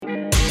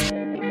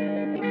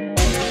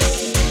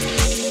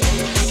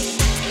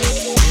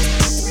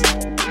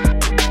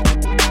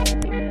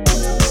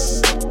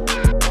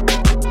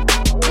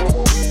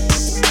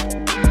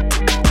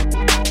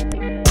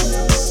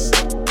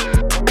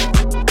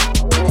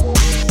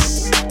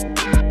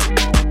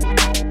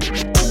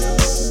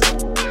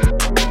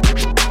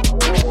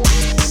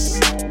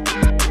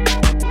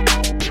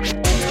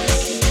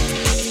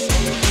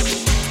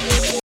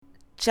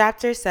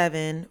Chapter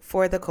 7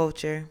 For the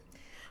Culture.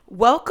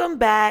 Welcome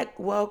back,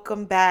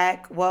 welcome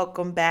back,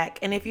 welcome back.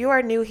 And if you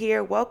are new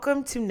here,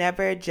 welcome to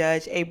Never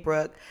Judge a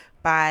Book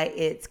by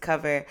its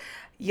cover.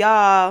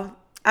 Y'all,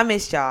 I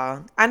missed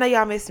y'all. I know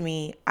y'all miss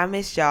me. I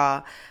missed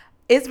y'all.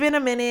 It's been a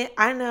minute,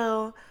 I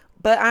know,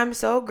 but I'm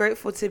so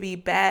grateful to be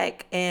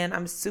back and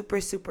I'm super,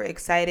 super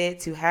excited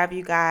to have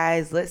you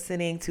guys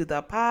listening to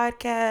the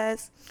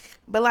podcast.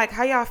 But like,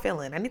 how y'all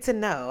feeling? I need to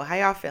know how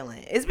y'all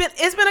feeling. It's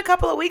been a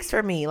couple of weeks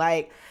for me,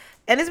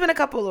 and it's been a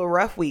couple of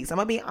rough weeks. I'm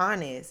gonna be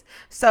honest.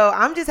 So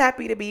I'm just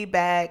happy to be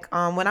back.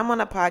 When I'm on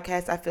a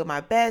podcast, I feel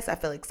my best. I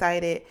feel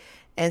excited,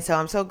 and so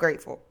I'm so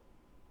grateful.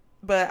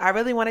 But I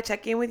really want to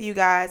check in with you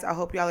guys. I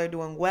hope y'all are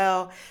doing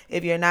well.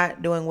 If you're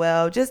not doing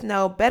well, just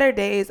know better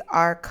days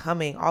are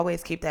coming.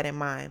 Always keep that in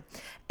mind.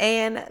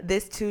 And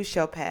this too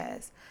shall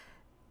pass.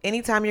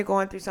 Anytime you're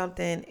going through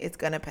something, it's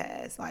gonna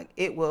pass. Like,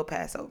 it will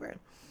pass over.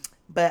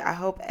 But I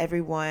hope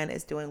everyone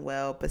is doing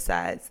well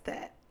besides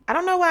that. I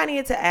don't know why I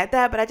needed to add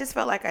that, but I just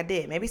felt like I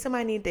did. Maybe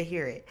somebody needed to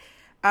hear it.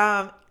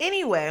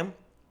 Anyway,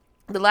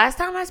 the last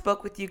time I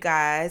spoke with you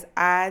guys,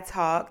 I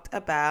talked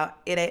about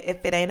it.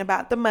 If it ain't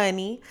about the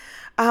money,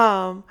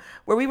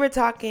 where we were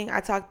talking,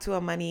 I talked to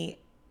a money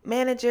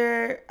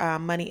manager,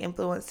 money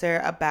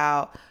influencer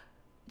about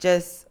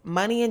just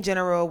money in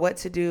general, what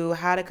to do,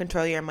 how to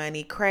control your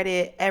money,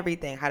 credit,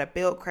 everything, how to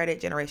build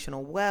credit,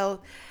 generational wealth.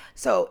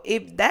 So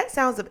if that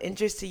sounds of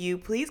interest to you,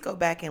 please go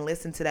back and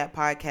listen to that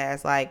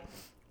podcast. Like,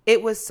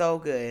 it was so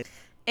good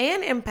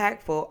and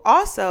impactful.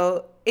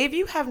 Also, if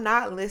you have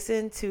not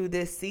listened to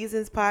this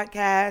season's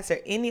podcast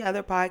or any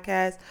other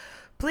podcast,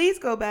 please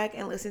go back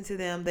and listen to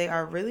them. They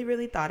are really,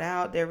 really thought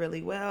out. They're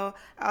really well.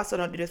 I also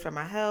don't do this for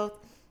my health,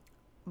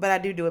 but I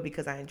do it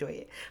because I enjoy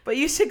it. But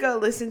you should go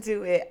listen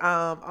to it.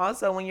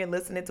 Also, when you're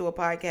listening to a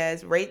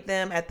podcast, rate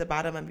them at the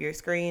bottom of your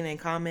screen and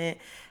comment.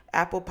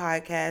 Apple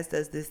Podcast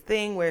does this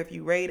thing where if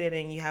you rate it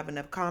and you have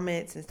enough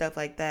comments and stuff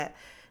like that,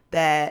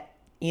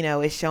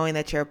 it's showing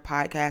that your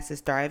podcast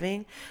is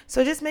thriving.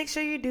 So just make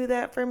sure you do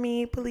that for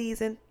me,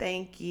 please, and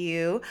thank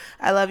you.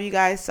 I love you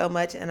guys so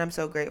much, and I'm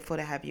so grateful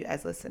to have you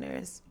as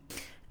listeners.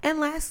 And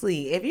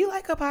lastly, if you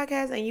like a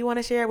podcast and you want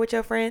to share it with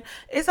your friend,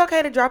 it's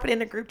okay to drop it in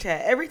the group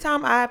chat. Every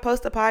time I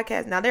post a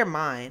podcast, now they're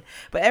mine,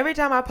 but every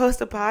time I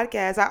post a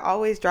podcast, I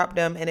always drop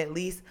them in at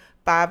least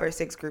 5 or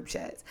 6 group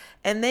chats.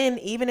 And then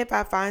even if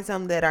I find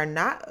some that are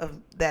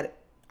that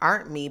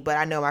aren't me, but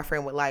I know my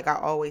friend would like, I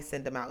always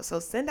send them out.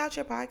 So send out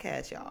your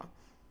podcast, y'all.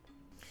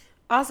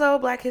 Also,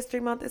 Black History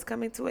Month is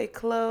coming to a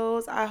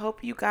close. I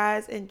hope you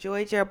guys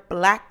enjoyed your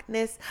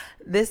Blackness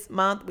this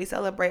month. We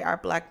celebrate our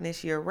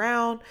Blackness year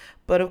round,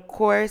 but of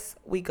course,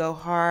 we go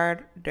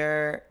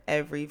harder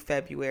every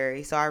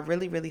February. So I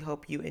really, really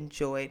hope you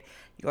enjoyed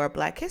your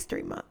Black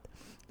History Month.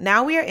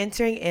 Now we are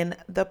entering in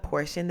the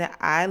portion that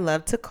I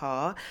love to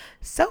call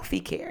Sophie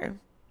Care.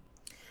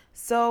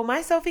 So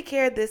my Sophie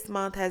Care this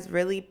month has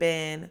really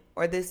been,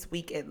 or this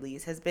week at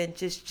least, has been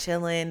just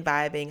chilling,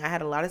 vibing. I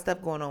had a lot of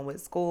stuff going on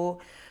with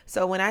school.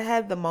 So when I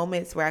had the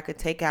moments where I could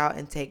take out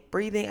and take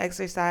breathing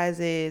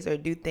exercises or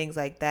do things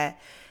like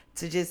that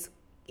to just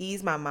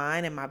ease my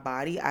mind and my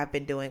body, I've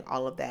been doing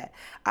all of that.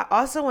 I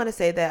also want to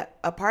say that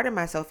a part of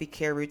my Sophie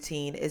Care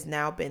routine is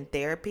now been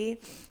therapy.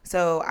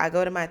 So I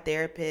go to my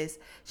therapist.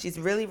 She's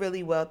really,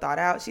 really well thought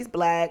out. She's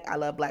Black. I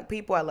love Black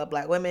people. I love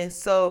Black women.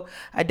 So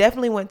I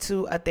definitely went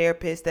to a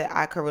therapist that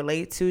I could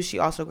relate to. She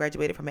also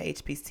graduated from an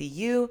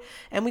HBCU,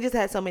 and we just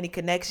had so many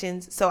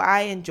connections. So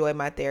I enjoy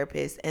my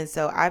therapist. And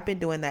so I've been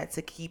doing that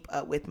to keep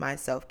up with my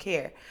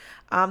self-care.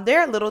 There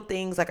are little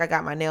things like I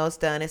got my nails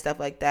done and stuff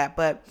like that,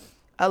 but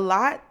a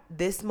lot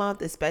this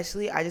month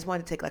especially, I just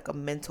wanted to take like a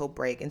mental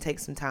break and take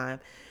some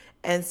time.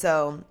 And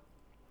so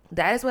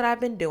that is what I've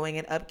been doing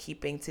and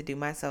upkeeping to do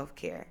my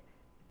self-care.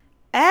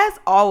 As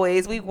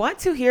always, we want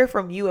to hear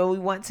from you and we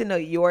want to know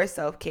your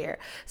self-care.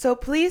 So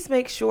please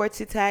make sure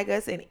to tag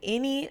us in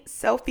any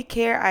Sophie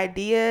Care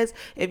ideas.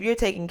 If you're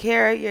taking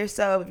care of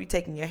yourself, if you're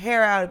taking your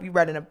hair out, if you're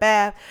running a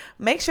bath,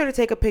 make sure to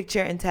take a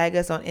picture and tag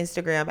us on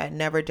Instagram at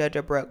Never Judge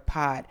a Book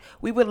Pod.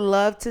 We would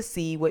love to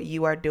see what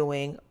you are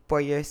doing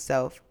for your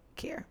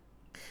self-care.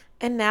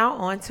 And now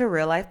on to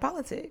real life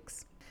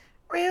politics.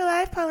 Real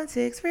life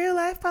politics, real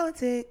life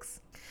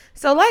politics.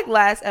 So like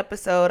last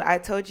episode, I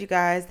told you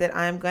guys that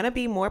I'm going to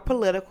be more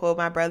political.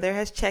 My brother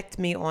has checked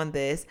me on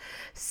this.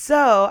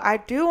 So I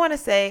do want to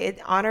say in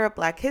honor of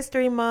Black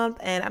History Month,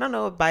 and I don't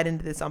know if Biden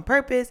did this on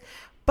purpose,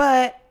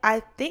 but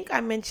I think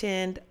I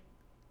mentioned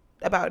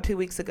about 2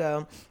 weeks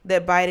ago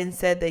that Biden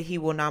said that he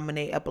will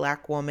nominate a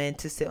Black woman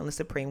to sit on the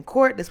Supreme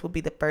Court. This will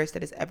be the first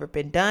that has ever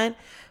been done.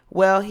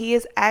 Well, he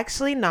has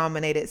actually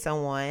nominated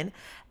someone,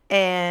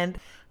 and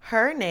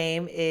her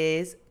name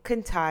is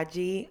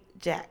Ketanji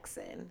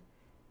Jackson.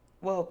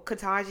 Well,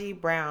 Ketanji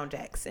Brown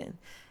Jackson.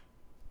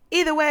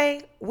 Either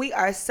way, we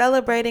are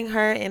celebrating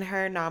her in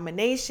her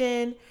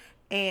nomination.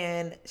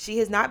 and she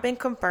has not been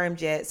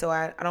confirmed yet, so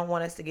I don't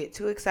want us to get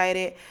too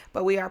excited,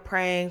 but we are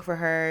praying for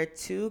her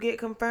to get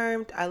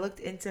confirmed. I looked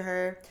into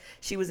her.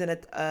 She was an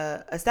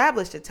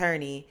established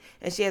attorney,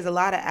 and she has a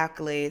lot of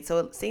accolades, so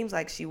it seems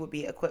like she would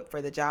be equipped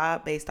for the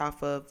job based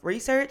off of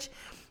research.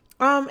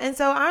 And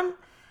so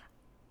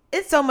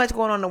it's so much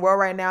going on in the world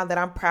right now that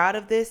I'm proud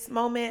of this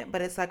moment,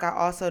 but it's like I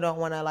also don't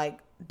want to like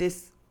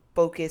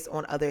focus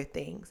on other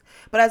things.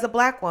 But as a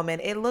Black woman,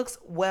 it looks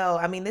well.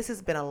 I mean, this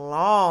has been a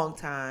long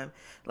time.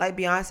 Like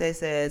Beyonce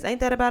says,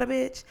 ain't that about a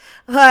bitch?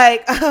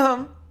 Like,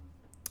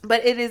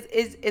 but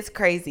it's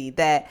crazy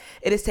that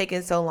it has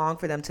taken so long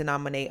for them to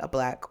nominate a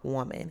Black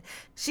woman.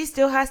 She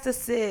still has to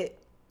sit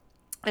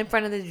in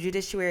front of the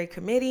Judiciary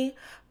Committee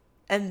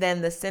and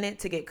then the Senate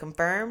to get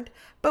confirmed.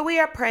 But we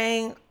are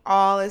praying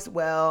all is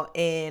well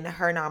in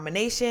her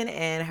nomination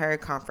and her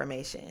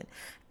confirmation.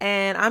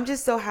 And I'm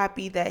just so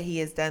happy that he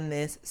has done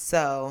this.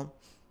 So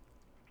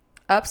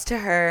ups to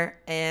her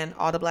and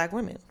all the Black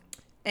women.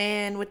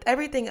 And with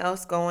everything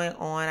else going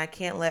on, I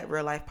can't let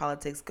real life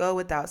politics go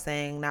without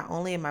saying not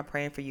only am I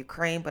praying for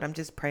Ukraine, but I'm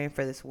just praying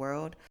for this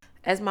world.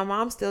 As my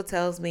mom still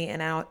tells me,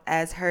 and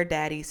as her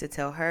daddy used to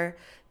tell her,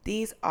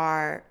 these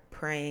are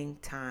praying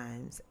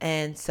times.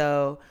 And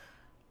so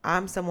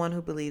I'm someone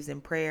who believes in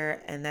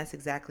prayer, and that's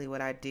exactly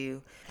what I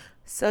do.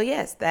 So,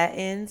 yes, that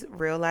ends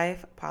real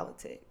life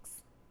politics.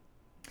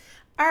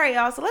 All right,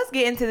 y'all. So let's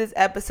get into this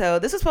episode.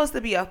 This was supposed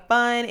to be a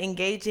fun,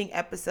 engaging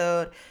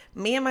episode.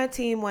 Me and my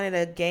team wanted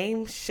a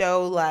game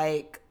show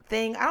like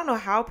thing. I don't know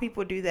how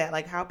people do that,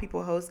 like how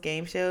people host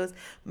game shows.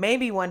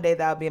 Maybe one day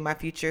that'll be in my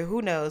future.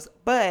 Who knows?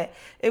 But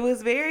it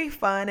was very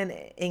fun and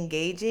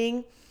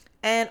engaging.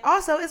 And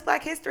also, it's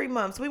Black History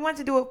Month, so we want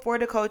to do it for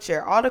the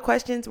culture. All the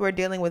questions we're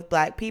dealing with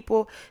Black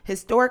people,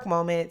 historic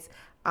moments,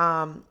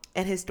 and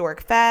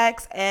historic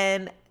facts,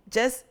 and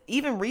just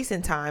even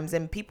recent times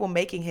and people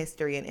making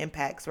history and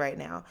impacts right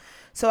now.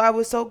 So I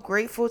was so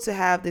grateful to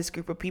have this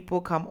group of people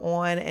come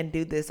on and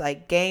do this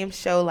like game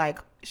show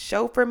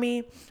show for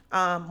me.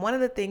 One of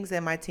the things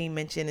that my team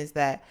mentioned is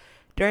that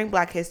during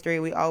Black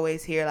History, we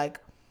always hear like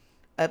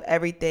of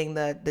everything,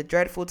 the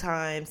dreadful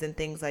times and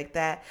things like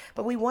that.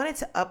 But we wanted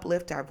to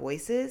uplift our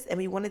voices and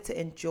we wanted to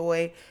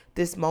enjoy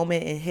this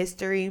moment in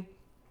history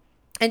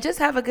and just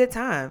have a good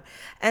time.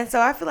 And so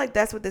I feel like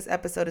that's what this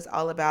episode is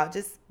all about,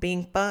 just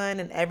being fun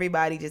and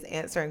everybody just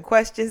answering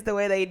questions the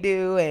way they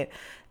do. And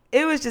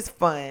it was just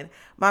fun.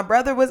 My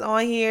brother was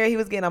on here. He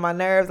was getting on my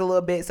nerves a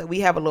little bit. So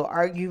we have a little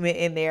argument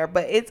in there,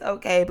 but it's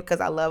okay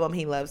because I love him.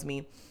 He loves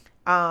me.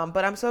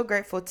 But I'm so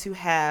grateful to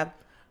have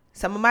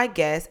some of my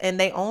guests, and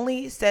they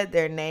only said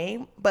their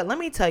name. But let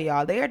me tell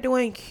y'all, they are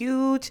doing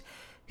huge,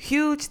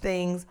 huge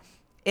things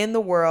in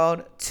the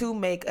world to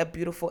make a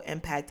beautiful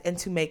impact and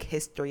to make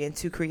history and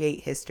to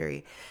create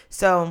history.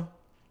 So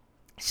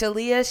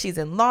Shalia, she's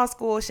in law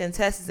school.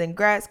 Shantess is in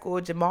grad school.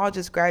 Jamal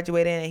just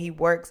graduated and he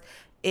works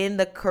in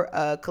the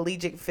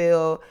collegiate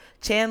field.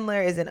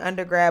 Chandler is in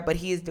undergrad, but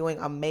he is doing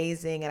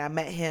amazing. And I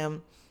met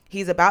him.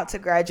 He's about to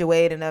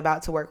graduate and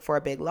about to work for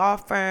a big law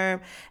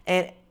firm.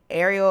 And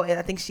Ariel,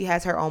 I think she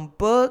has her own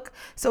book.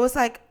 So it's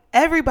like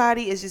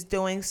everybody is just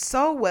doing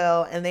so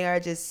well, and they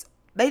just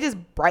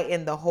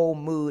brighten the whole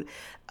mood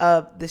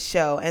of the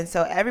show. And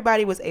so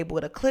everybody was able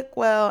to click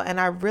well, and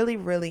I really,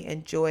 really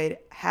enjoyed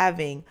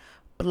having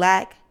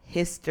Black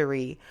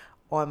history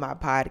on my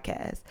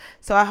podcast.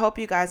 So I hope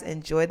you guys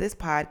enjoy this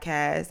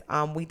podcast.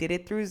 We did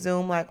it through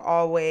Zoom like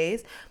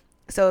always.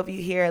 So if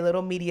you hear a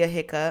little media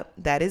hiccup,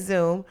 that is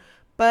Zoom.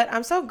 But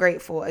I'm so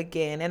grateful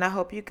again, and I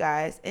hope you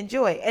guys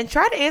enjoy and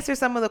try to answer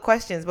some of the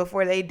questions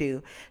before they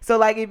do. So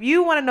like if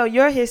you want to know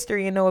your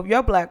history and know if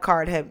your Black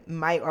card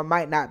might or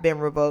might not been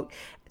revoked,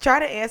 try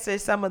to answer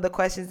some of the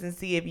questions and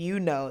see if you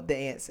know the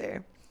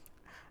answer.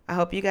 I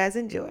hope you guys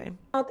enjoy.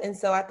 And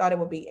so I thought it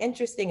would be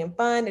interesting and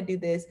fun to do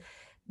this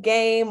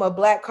game of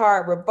Black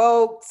card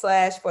revoked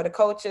 / for the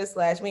culture /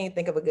 we didn't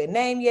think of a good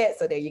name yet.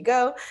 So there you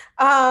go.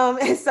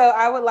 And so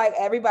I would like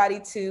everybody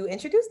to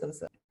introduce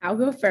themselves. I'll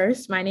go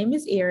first. My name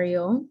is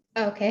Ariel.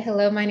 Okay,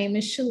 hello, my name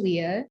is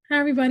Shalia. Hi,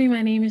 everybody.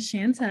 My name is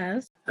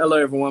Shantess. Hello,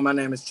 everyone. My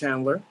name is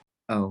Chandler.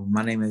 Oh,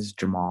 my name is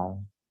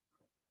Jamal.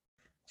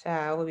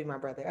 Child will be my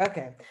brother.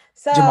 Okay.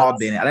 So Jamal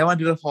Bennett. I don't want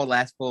to do the whole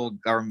last full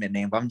government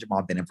name, but I'm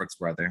Jamal Bennett, Brooks'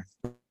 brother.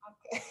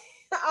 Okay.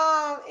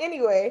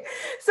 Anyway,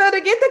 so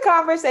to get the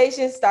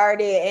conversation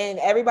started, and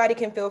everybody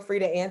can feel free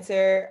to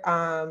answer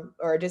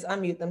or just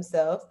unmute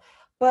themselves.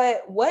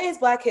 But what is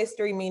Black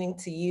history meaning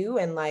to you?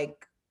 And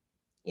like,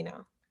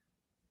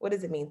 what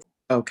does it mean?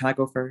 Oh, can I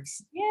go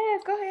first?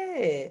 Yes, go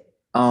ahead.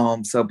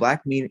 So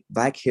Black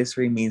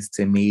history means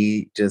to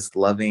me just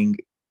loving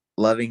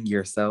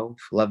yourself,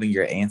 loving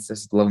your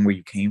ancestors, loving where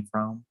you came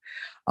from,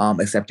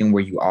 accepting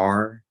where you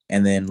are,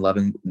 and then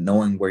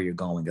knowing where you're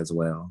going as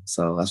well.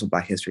 So that's what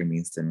Black history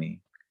means to me.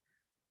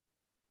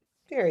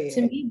 Period.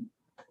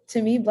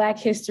 To me, Black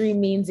history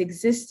means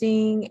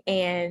existing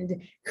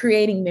and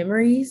creating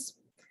memories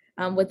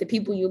with the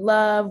people you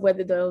love,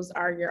 whether those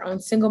are your own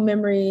single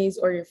memories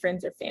or your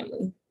friends or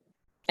family.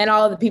 And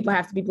all of the people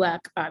have to be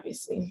Black,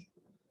 obviously.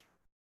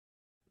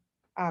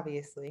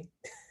 Obviously.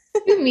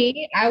 To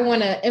me, I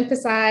want to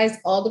emphasize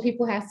all the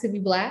people have to be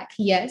Black.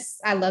 Yes,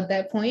 I love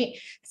that point.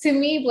 To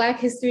me, Black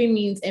history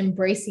means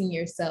embracing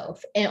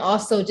yourself and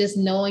also just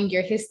knowing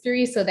your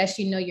history so that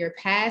you know your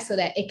past so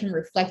that it can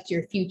reflect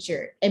your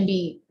future and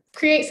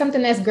create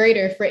something that's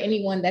greater for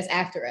anyone that's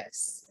after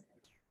us.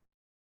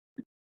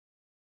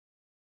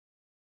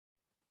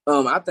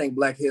 I think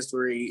Black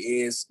history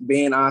is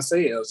being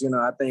ourselves.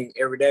 I think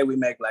every day we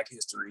make Black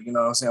history. You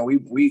know what I'm saying?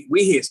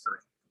 We history.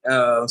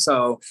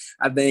 So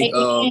I think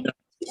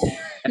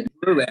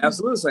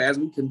absolutely. So as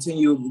we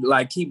continue,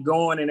 keep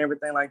going and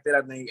everything like that,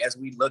 I think as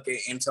we look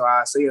into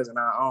ourselves in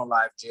our own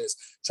life, just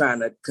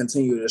trying to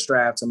continue to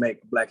strive to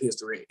make Black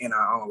history in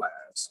our own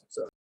lives.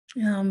 So.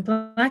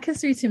 Black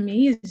history to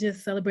me is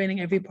just celebrating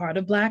every part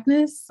of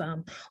Blackness,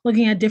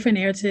 looking at different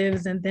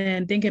narratives and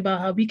then thinking about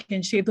how we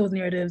can shape those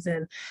narratives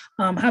and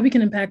how we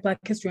can impact Black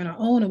history on our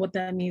own and what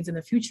that means in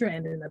the future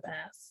and in the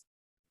past.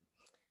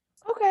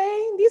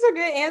 Okay, these are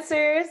good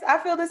answers. I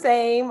feel the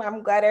same.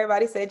 I'm glad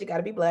everybody said you got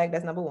to be Black.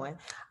 That's number one.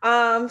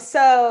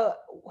 So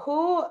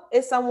who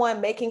is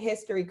someone making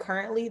history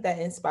currently that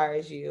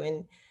inspires you?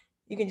 And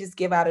you can just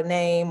give out a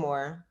name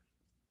or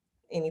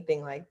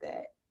anything like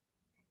that.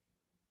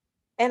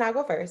 And I'll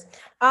go first.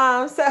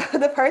 So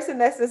the person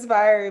that's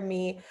inspiring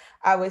me,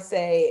 I would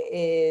say,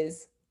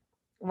 is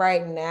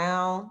right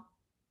now,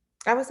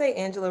 I would say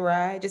Angela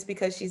Rye, just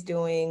because she's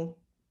doing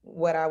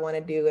what I want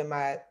to do in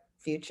my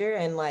future.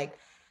 And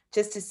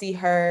just to see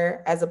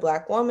her as a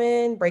Black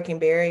woman breaking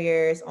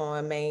barriers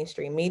on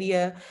mainstream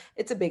media,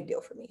 it's a big deal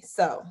for me.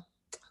 So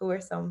who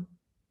are some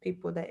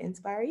people that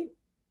inspire you?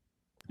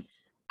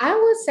 I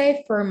would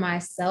say for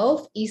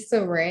myself,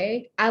 Issa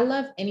Rae, I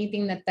love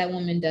anything that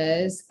woman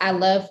does. I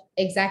love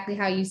exactly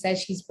how you said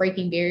she's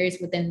breaking barriers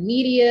within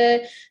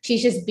media.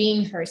 She's just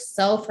being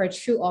herself, her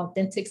true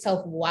authentic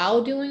self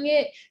while doing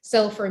it.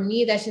 So for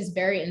me, that's just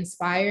very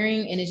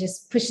inspiring. And it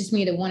just pushes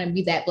me to want to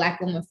be that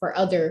Black woman for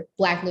other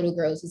Black little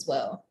girls as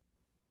well.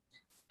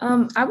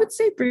 I would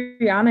say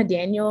Brianna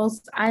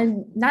Daniels.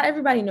 Not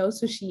everybody knows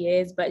who she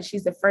is, but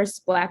she's the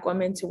first Black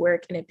woman to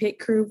work in a pit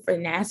crew for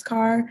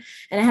NASCAR.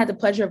 And I had the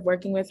pleasure of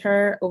working with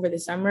her over the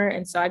summer.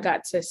 And so I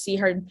got to see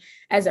her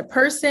as a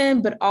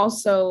person, but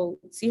also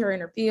see her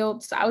in her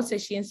field. So I would say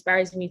she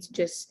inspires me to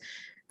just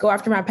go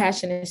after my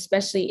passion,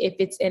 especially if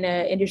it's in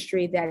an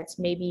industry that's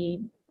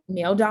maybe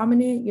male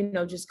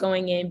dominant, just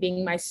going in,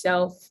 being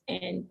myself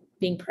and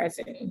being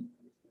present.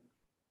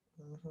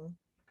 Mm-hmm.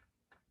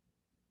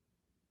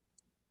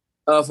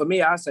 For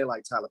me, I say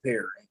Tyler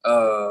Perry.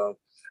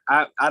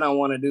 I don't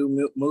want to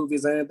do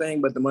movies or anything,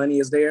 but the money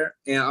is there,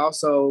 and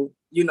also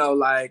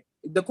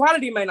the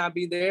quality may not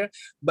be there,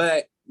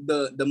 but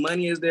the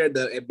money is there,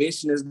 the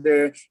ambition is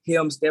there.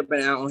 Him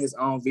stepping out on his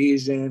own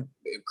vision,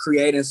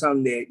 creating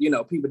something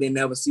that people didn't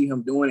never see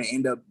him doing, and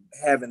end up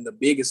having the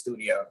biggest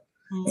studio.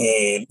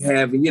 And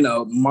having,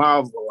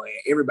 Marvel and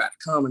everybody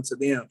coming to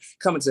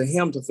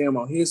him to film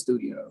on his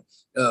studio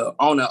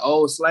on an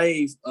old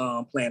slave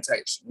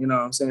plantation. You know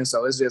what I'm saying?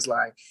 So it's just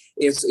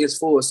it's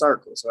full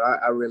circle. So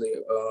I really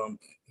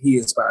he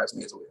inspires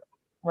me as well.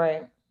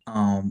 Right.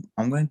 I'm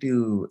gonna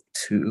do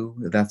two,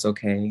 if that's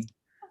okay.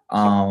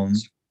 My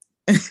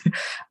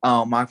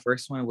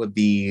first one would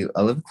be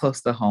a little close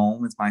to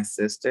home. Is my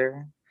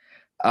sister.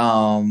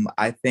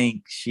 I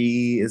think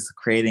she is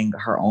creating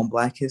her own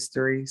Black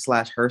history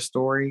 / her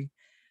story.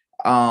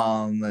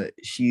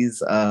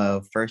 She's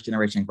a first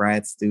generation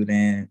grad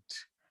student.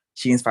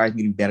 She inspires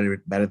me to be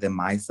better than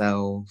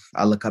myself.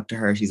 I look up to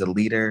her. She's a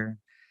leader.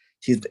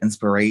 She's the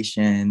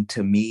inspiration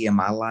to me in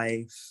my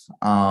life.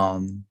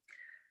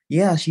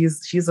 Yeah,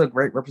 she's a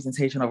great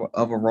representation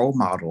of a role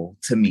model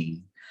to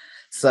me.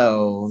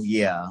 So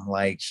yeah,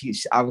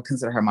 I would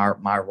consider her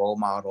my role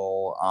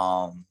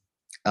model.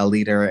 A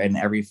leader in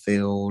every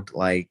field.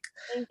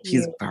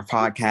 She's our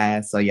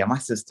podcast. So yeah, my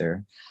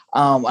sister.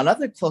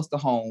 Another close to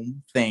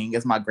home thing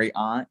is my great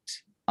aunt.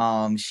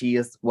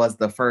 She was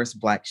the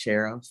first Black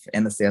sheriff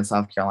in the state of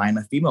South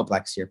Carolina, female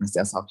Black sheriff in the state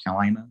of South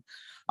Carolina.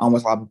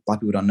 Which a lot of Black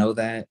people don't know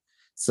that.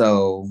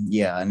 So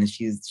yeah, and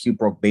she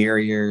broke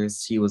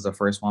barriers. She was the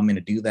first woman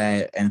to do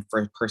that and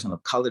first person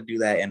of color to do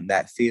that in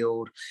that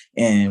field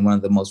in one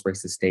of the most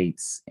racist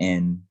states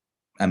in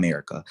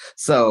America.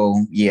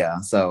 So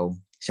yeah, so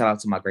shout out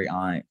to my great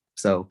aunt.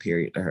 So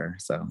period to her.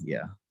 So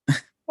yeah.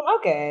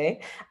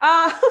 Okay.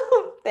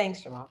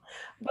 Thanks, Jamal.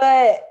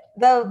 But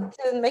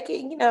to make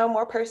it,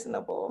 more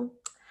personable,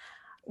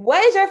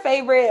 what is your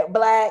favorite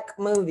Black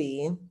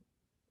movie?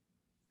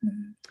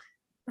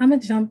 I'm gonna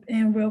jump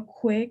in real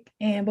quick.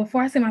 And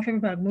before I say my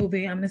favorite Black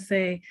movie, I'm gonna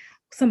say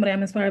somebody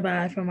I'm inspired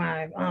by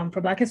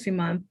for Black History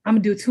Month. I'm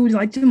gonna do two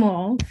like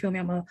Jamal. Feel me?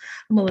 I'm a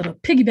little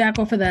piggyback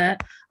off of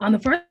that. The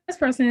first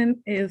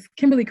person is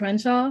Kimberly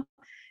Crenshaw.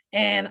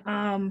 And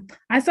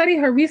I studied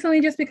her recently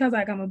just because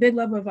I'm a big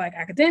lover of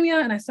academia,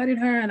 and I studied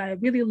her and I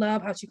really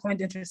love how she coined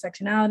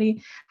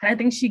intersectionality. And I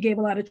think she gave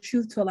a lot of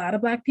truth to a lot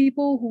of Black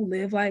people who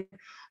live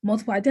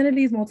multiple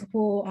identities,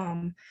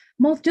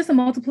 just a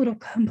multitude of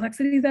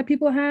complexities that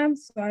people have.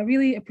 So I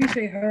really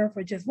appreciate her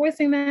for just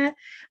voicing that.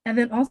 And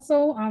then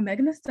also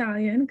Megan Thee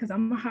Stallion, because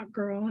I'm a hot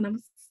girl and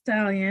I'm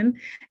Stallion,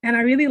 and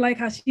I really like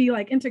how she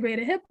like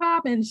integrated hip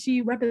hop, and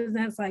she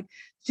represents like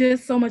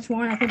just so much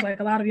more. And I think like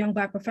a lot of young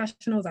Black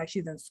professionals, like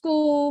she's in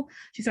school,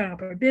 she's starting up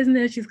her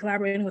business, she's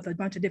collaborating with a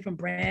bunch of different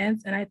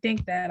brands, and I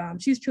think that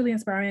she's truly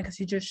inspiring because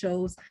she just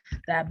shows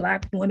that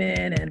Black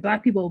women and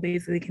Black people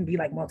basically can be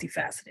like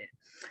multifaceted.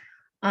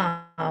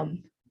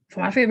 For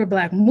my favorite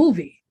Black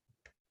movie,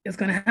 it's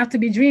gonna have to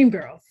be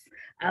Dreamgirls.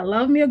 I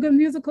love me a good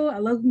musical. I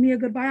love me a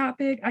good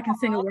biopic. I can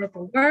sing it word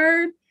for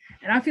word.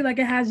 And I feel like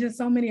it has just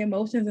so many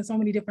emotions and so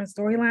many different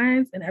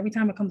storylines. And every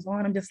time it comes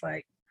on, I'm just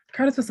like,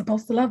 Curtis was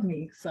supposed to love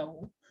me.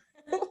 So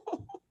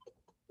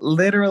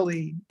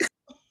literally.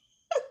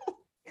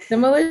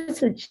 Similar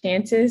to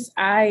Chances,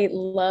 I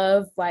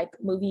love like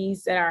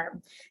movies that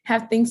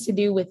have things to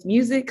do with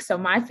music. So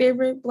my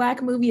favorite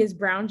Black movie is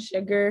Brown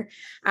Sugar.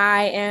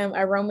 I am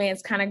a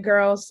romance kind of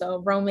girl, so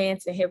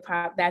romance and hip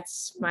hop,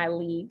 that's my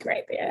league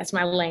right there. That's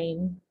my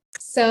lane.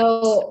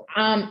 So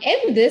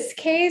in this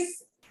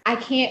case, I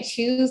can't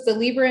choose. The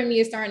Libra in me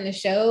is starting to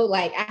show.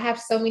 Like I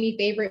have so many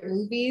favorite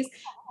movies,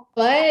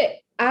 but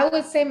I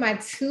would say my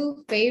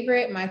two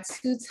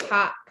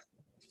top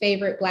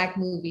favorite Black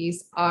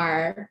movies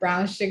are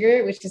Brown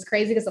Sugar, which is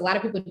crazy because a lot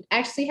of people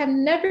actually have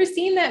never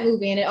seen that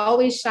movie. And it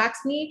always shocks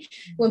me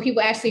when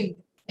people actually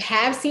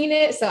have seen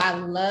it. So I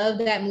love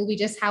that movie,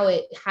 just how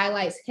it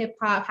highlights hip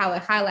hop, how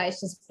it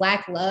highlights just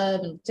Black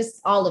love and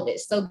just all of it.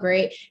 So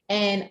great.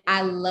 And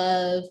I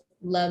love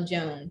Love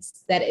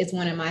Jones. That is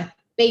one of my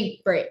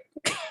favorite,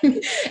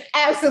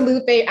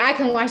 absolute favorite. I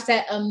can watch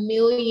that a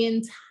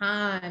million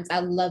times. I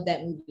love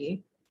that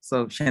movie.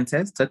 So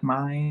Shantez took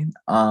mine.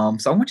 So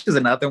I want to choose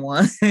another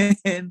one. So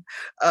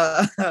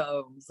I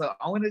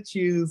want to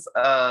choose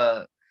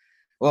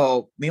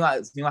well, me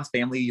and my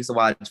family used to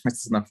watch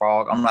Princess and the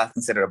Frog. I'm not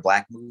considered a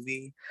Black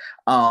movie.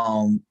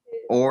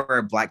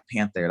 Or Black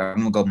Panther. I'm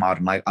gonna go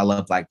modern. Like I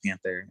love Black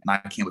Panther, and I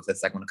can't wait for the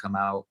second one to come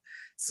out.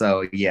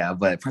 So yeah,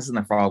 but Princess and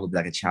the Frog would be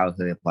like a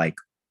childhood, like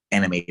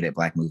animated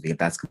Black movie, if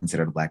that's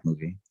considered a Black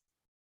movie.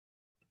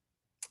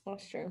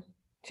 That's true.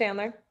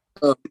 Chandler?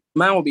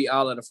 Mine would be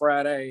All of the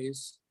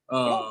Fridays.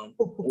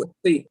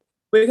 See,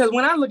 because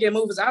when I look at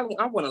movies, I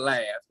want to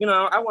laugh. You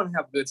know, I want to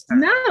have a good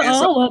time. Not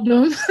all of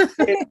them.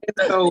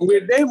 So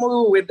with that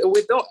movie,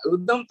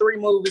 with them three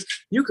movies,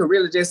 you can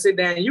really just sit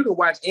down and you can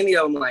watch any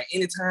of them like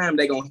anytime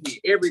they're gonna hit.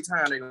 Every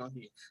time they're gonna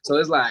hit. So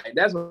it's like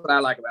that's what I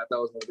like about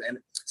those movies. And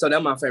so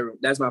that's my favorite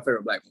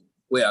Black movie.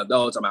 Well,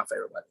 those are my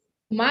favorite Black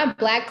movies. My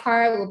Black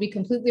card will be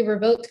completely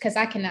revoked because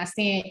I cannot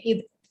stand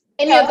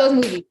any of those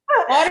movies.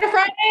 All the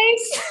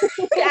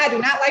Fridays. I do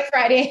not like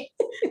Friday.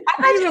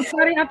 I thought you were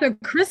Friday after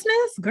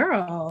Christmas,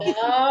 girl.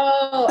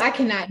 No, I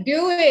cannot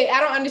do it. I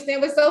don't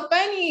understand what's so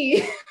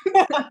funny.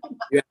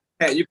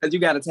 You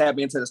got to tap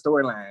into the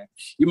storyline.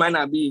 You might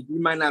not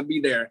be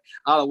there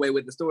all the way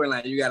with the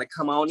storyline. You got to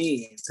come on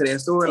in to that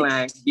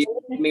storyline.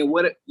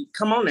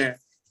 Come on there.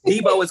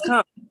 Debo is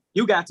coming.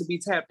 You got to be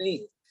tapped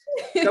in.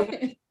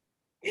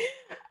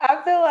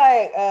 I feel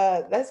like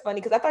that's funny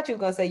because I thought you were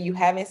gonna say you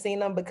haven't seen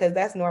them because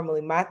that's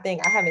normally my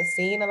thing. I haven't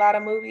seen a lot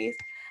of movies,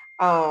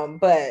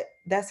 but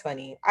that's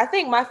funny. I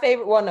think my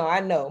favorite. Well, no, I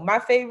know my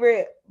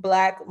favorite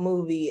Black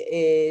movie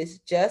is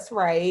Just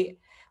Right,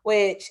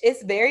 which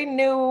is very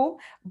new,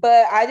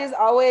 but I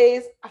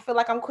feel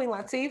like I'm Queen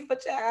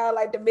Latifah, child.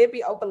 Like the men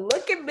be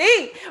overlooking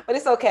me, but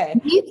it's okay.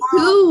 Me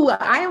too.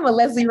 I am a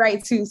Leslie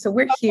Wright too, so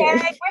we're here.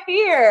 We're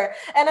here,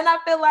 and then I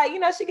feel like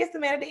she gets the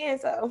man at the end.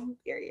 So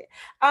period.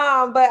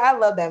 But I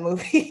love that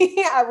movie.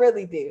 I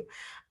really do.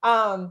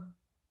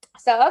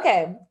 So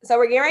okay, so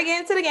we're getting right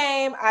into the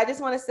game. I just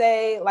want to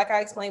say, like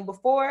I explained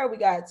before, we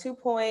got 2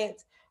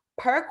 points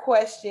per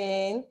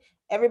question.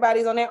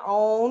 Everybody's on their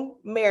own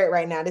merit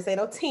right now. This ain't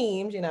no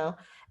teams,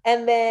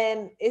 And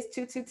then it's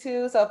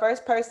 2-2-2. So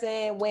first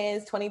person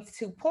wins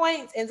 22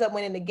 points, ends up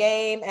winning the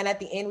game. And at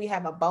the end, we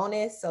have a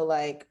bonus. So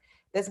like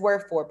that's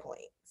worth 4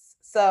 points.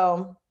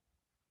 So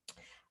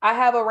I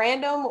have a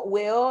random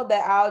wheel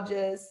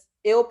that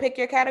it'll pick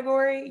your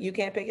category. You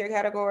can't pick your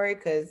category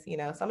because,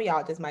 some of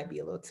y'all just might be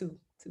a little too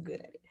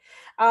good at it.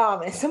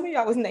 And some of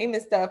y'all was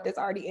naming stuff that's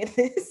already in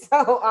this.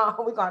 So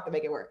we're gonna have to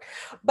make it work.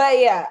 But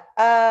yeah,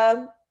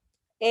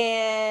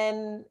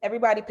 and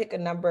everybody pick a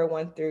number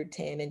 1 through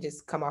 10 and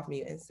just come off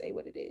mute and say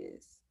what it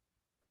is.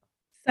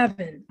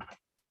 7,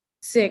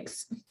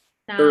 6,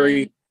 9,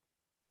 3,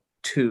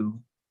 2.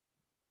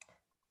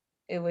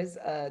 It was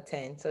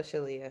 10. So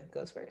Shalia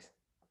goes first.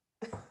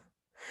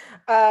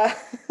 I'll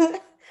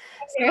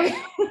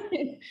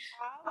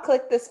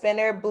click the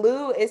spinner.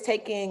 Blue is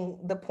taking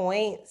the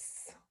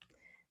points.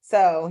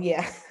 So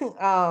yeah.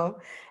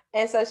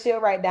 And so she'll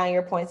write down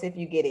your points if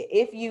you get it.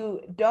 If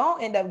you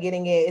don't end up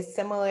getting it, it's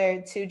similar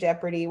to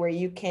Jeopardy where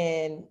you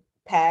can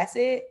pass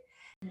it.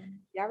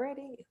 Y'all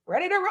ready?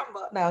 Ready to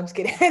rumble? No, I'm just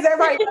kidding. Is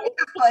everybody ready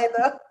to play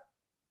though?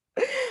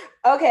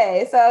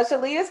 Okay, so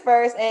Shalia's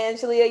first. And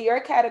Shalia, your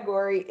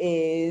category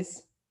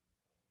is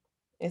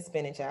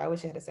spinach. I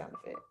wish I had a sound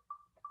effect.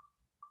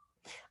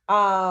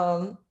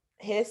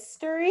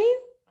 History.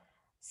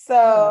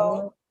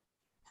 So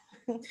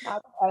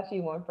I'll ask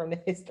you one from the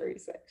history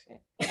section.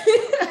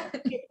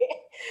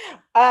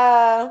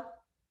 Uh,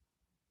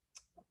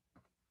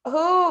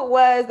 who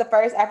was the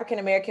first African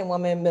American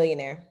woman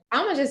millionaire?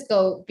 I'm gonna just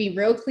go be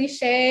real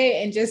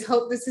cliche and just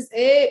hope this is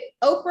it.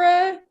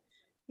 Oprah.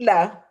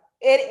 No.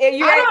 You I ready?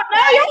 don't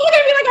know. Y'all looking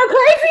at me like I'm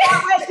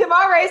crazy.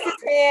 Jamal raised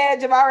his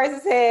hand. Jamal raised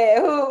his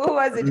hand. Who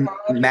was it, Jamal?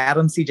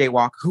 Madam C.J.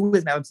 Walker. Who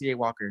is Madam C.J.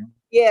 Walker?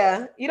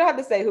 Yeah, you don't have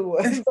to say who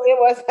was. But it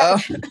was.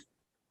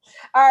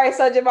 All right,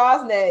 so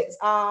Jamal's next.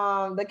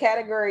 The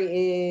category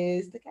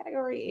is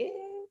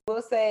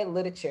we'll say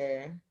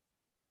literature.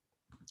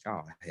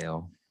 Oh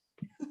hell.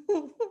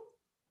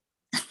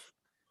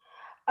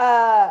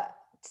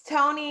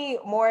 Toni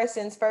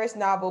Morrison's first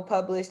novel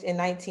published in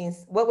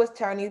what was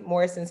Toni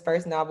Morrison's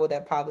first novel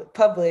that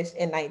published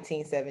in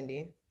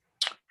 1970?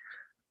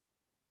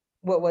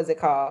 What was it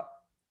called?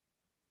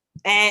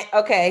 And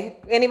okay,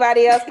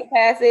 anybody else can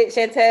pass it?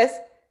 Shantez?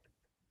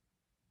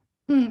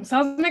 So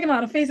I was making a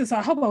lot of faces, so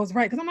I hope I was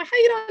right. Because I'm like, how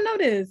you don't know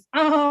this?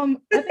 I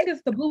think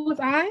it's The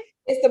Bluest Eye.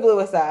 It's The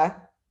Bluest Eye.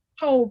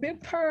 Oh,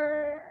 big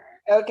purr.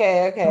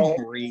 Okay. I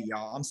don't read,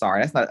 y'all. I'm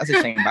sorry. That's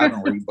a shame. I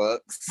don't read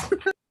books.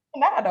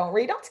 No, I don't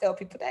read. Don't tell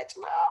people that,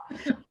 Jamal.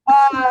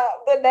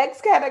 The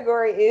next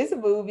category is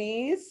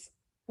movies.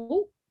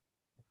 Ooh.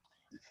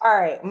 All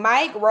right.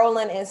 Mike,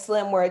 Roland, and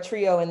Slim were a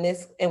trio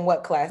in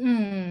what class?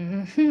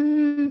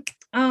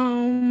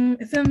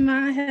 It's in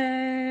my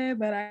head,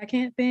 but I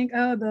can't think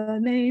of the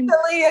name.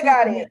 Shalia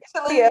got it.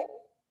 Shalia.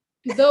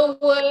 The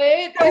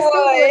Wood.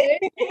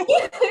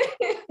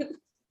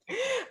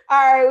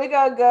 All right, we're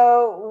gonna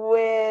go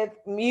with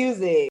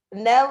music.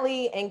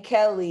 Nelly and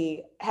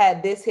Kelly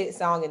had this hit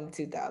song in the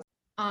 2000s.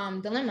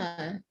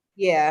 Dilemma.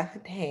 Yeah,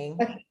 dang.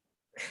 Okay.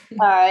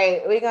 All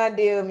right, we're gonna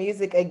do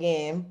music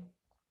again.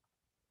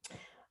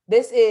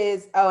 This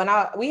is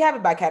we have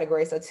it by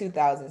category, so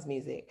 2000s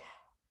music.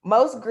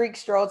 Most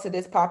Greeks stroll to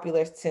this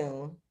popular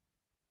tune.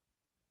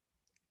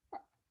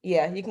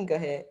 Yeah, you can go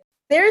ahead.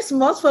 There's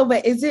multiple,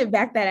 but is it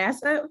Back That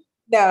Ass Up?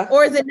 No.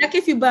 Or is it Nuck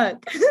If You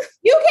Buck?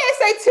 You can't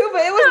say two,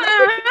 but it was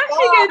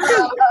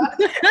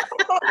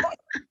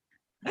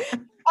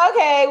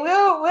Okay,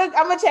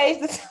 I'm gonna change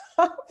the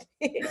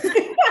topic.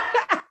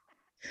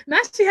 Now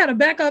she had a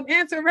backup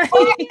answer ready.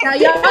 Now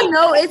y'all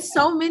know it's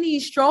so many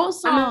stroll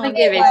songs. I'm gonna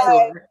give it to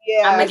her.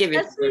 Yeah, I'm gonna give it to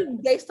Especially her.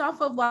 based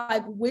off of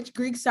like which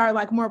Greeks are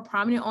like more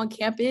prominent on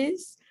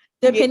campus.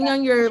 Depending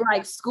on your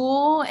like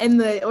school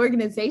and the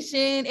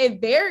organization,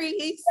 it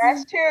varies.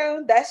 That's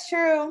true.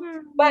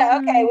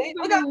 But okay,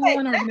 we're gonna take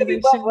Nuck If You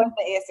Buck was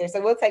the answer, so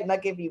we'll take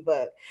Nuck If You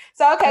Buck.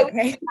 So okay.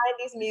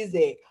 90s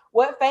music.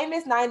 What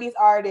famous 90s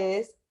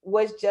artist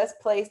was just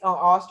placed on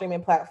all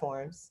streaming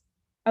platforms?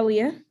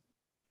 Aaliyah.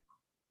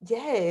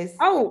 Yes.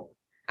 Oh,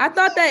 I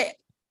thought that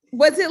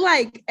was it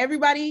like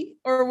everybody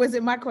or was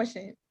it my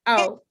question?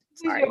 Oh,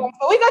 sorry. So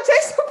we gonna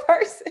change the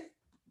person.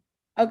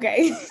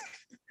 Okay.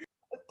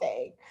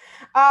 Dang.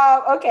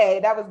 Okay,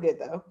 that was good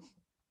though.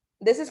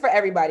 This is for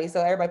everybody,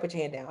 so everybody put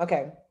your hand down.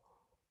 Okay.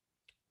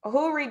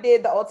 Who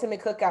redid the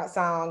Ultimate Cookout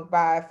song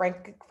by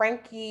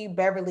Frankie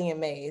Beverly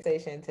and Maze?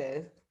 Station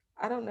test.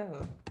 I don't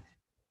know.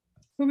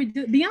 Who we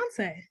do?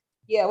 Beyonce.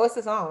 Yeah, what's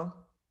the song?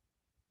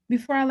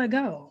 Before I Let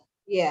Go.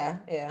 Yeah.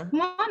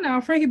 Come on now,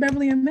 Frankie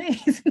Beverly and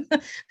Maze.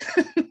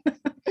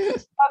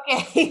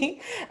 Okay.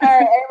 All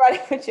right, everybody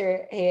put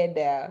your head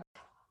down.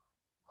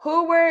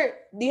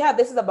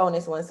 This is a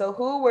bonus one. So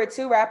who were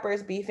two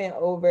rappers beefing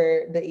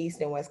over the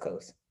East and West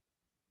Coast?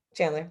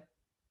 Chandler.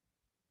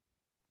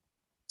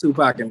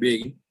 Tupac and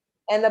Biggie.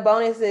 And the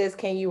bonus is,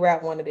 can you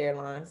rap one of their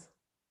lines?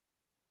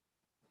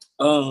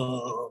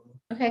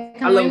 Okay.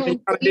 I love when you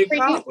call me Big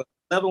Papa.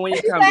 Love it when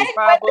you call me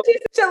Papa.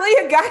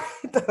 Shalia got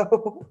it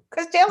though.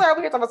 Because Chandler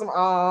over here talking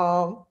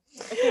about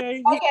some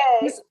Okay.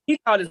 Okay. He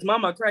called his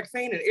mama a crack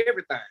fiend and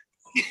everything.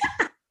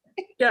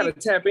 You gotta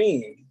tap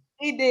in.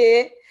 He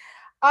did.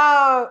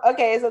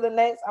 Okay, so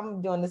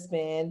I'm doing the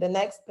spin. The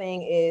next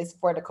thing is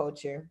for the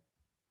culture.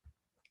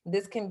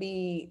 This can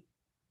be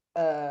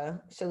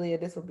Shalia,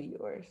 this will be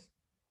yours.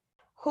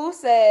 Who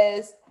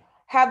says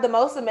have the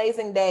most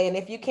amazing day, and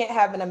if you can't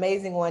have an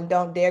amazing one,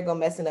 don't dare go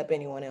messing up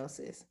anyone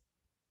else's?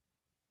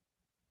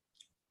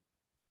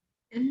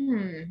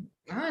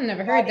 I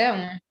never heard that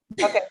one.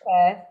 Okay,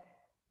 Pat.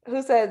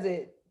 Who says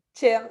it?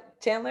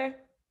 Chandler?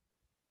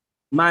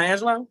 Maya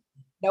Angelou?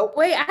 Nope.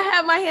 Wait, I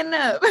have my hand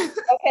up.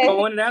 Okay.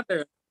 Throwing it out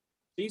there.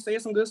 She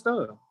said some good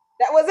stuff.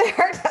 That wasn't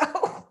her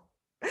though.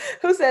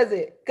 Who says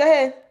it? Go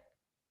ahead.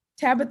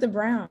 Tabitha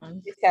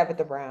Brown. It's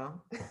Tabitha Brown.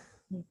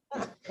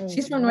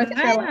 She's from North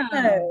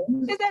Carolina.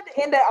 She's at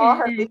the end of all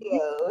her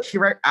videos. She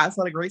right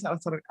outside of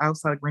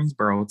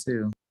Greensboro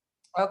too.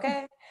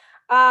 Okay.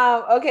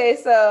 Okay,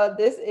 so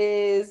this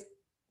is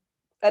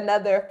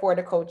another for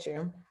the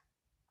culture.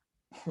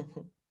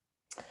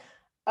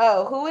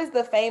 Oh, who is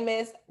the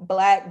famous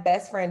Black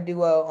best friend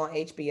duo on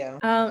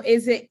HBO?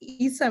 Is it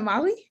Issa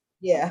Molly?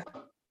 Yeah.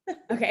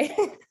 Okay.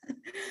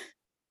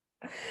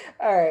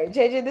 All right,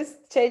 changing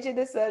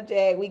the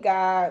subject. We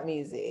got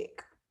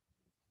music.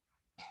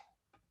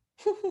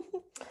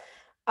 Who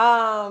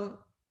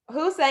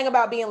sang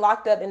about being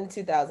locked up in the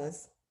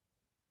 2000s?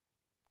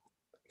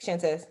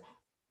 Shantez.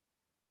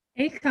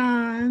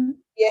 Akon.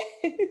 Yes.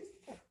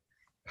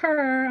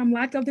 Per, I'm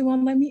locked up. They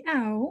won't let me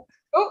out.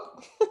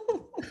 Oh.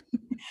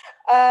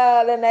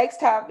 The next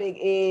topic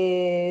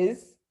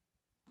is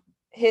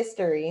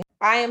history.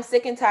 I am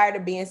sick and tired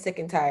of being sick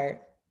and tired.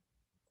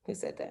 Who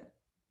said that?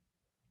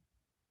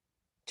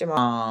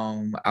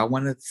 Jamal. I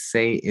want to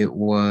say it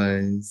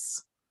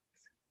was.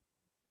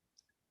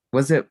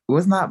 It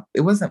wasn't not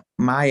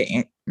Maya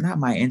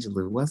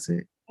Angelou, was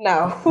it?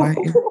 No.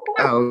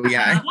 Oh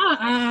yeah.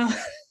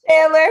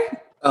 Taylor.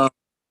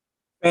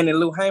 Fannie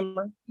Lou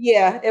Hamer.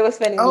 Yeah, it was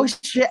Fannie Lou. Oh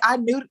shit!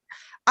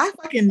 I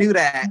fucking knew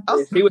that.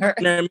 He was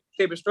there,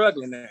 keep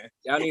struggling there.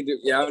 Y'all need to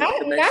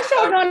Not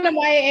showing on to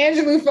Maya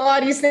Angelou for all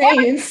these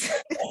things.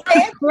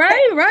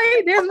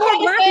 right. There's more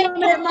black women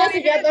than Maya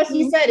I thought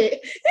she said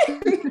it.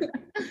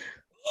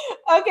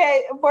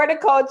 Okay, for the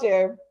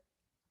culture.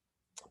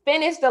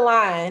 Finish the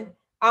line.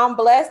 I'm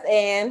blessed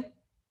and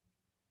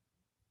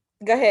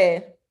go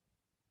ahead.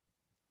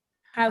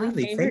 Highly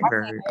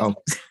favored. Oh.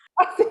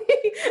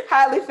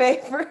 Highly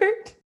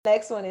favored.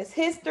 Next one is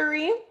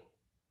history.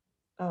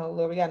 Oh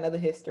Lord, we got another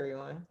history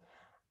one.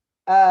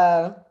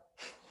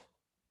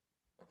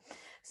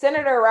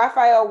 Senator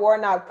Raphael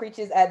Warnock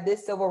preaches at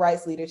this civil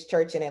rights leaders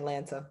church in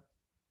Atlanta.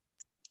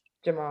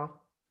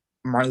 Jamal.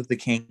 Martin Luther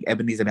King,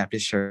 Ebenezer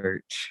Baptist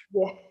Church.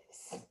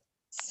 Yes.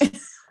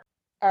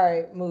 All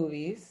right,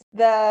 movies.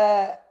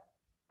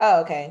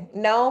 Okay.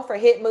 Known for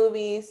hit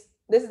movies.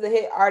 This is the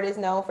hit artist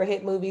known for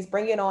hit movies.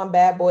 Bring It On,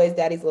 Bad Boys,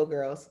 Daddy's Little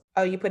Girls.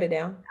 Oh, you put it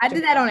down? I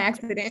did that on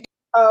accident.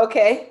 Oh,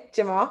 okay.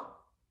 Jamal.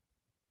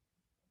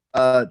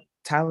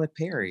 Tyler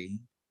Perry.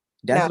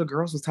 Daddy's Little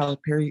Girls was Tyler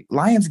Perry.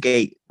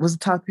 Lionsgate was a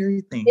Tyler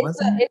Perry thing,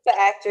 wasn't it? It's the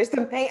actress,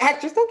 the main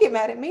actress. Don't get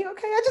mad at me,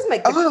 okay? I just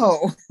make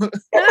Oh.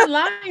 Not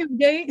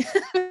Lionsgate.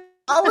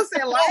 I was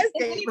saying Lionsgate.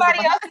 Does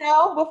anybody else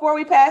know before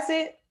we pass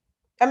it?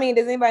 I mean,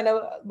 does anybody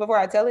know before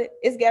I tell it?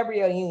 It's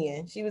Gabrielle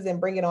Union. She was in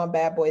Bring It On,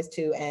 Bad Boys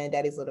 2 and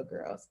Daddy's Little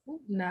Girls.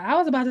 Nah, I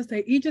was about to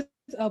say Idris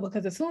Elba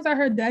because as soon as I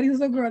heard Daddy's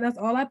Little Girl, that's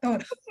all I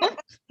thought.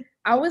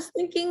 I was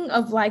thinking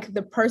of like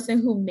the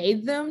person who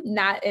made them,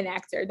 not an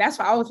actor. That's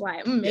why I was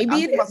like,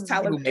 maybe it is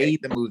Tyler who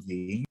made the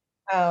movie.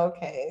 Oh,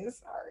 okay,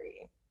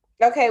 sorry.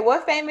 Okay,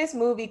 what famous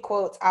movie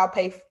quotes I'll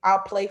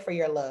play for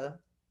your love?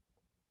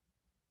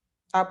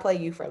 I'll play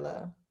you for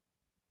love.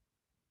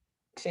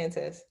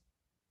 Shantes.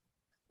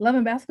 Love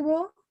and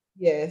Basketball?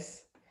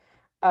 Yes.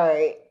 All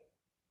right.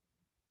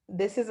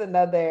 This is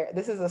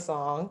a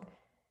song.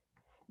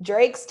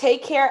 Drake's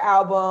Take Care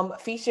album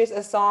features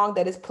a song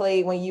that is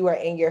played when you are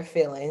in your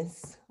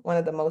feelings. One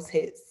of the most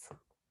hits.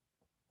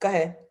 Go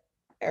ahead,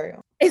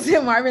 Ariel. Is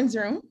it Marvin's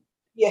Room?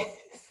 Yes.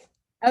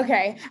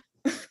 Okay.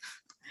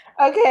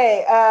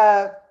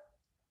 Okay.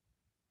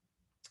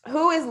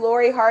 Who is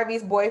Lori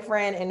Harvey's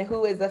boyfriend and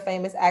who is the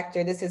famous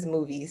actor? This is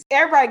movies.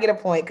 Everybody get a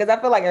point because I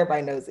feel like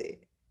everybody knows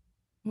it.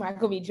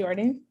 Michael B.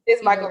 Jordan.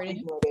 It's Michael B.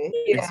 Jordan.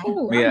 Yeah.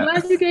 Ooh, I'm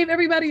glad you gave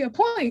everybody a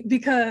point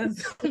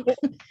because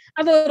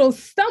I thought it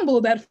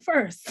stumbled at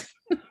first.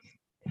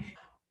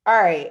 All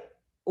right.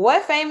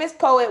 What famous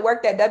poet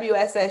worked at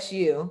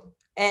WSSU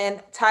and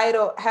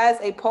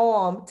has a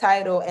poem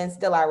titled "And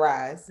Still I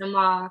Rise"?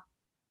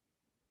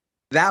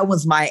 That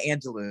was Maya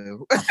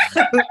Angelou.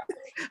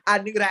 I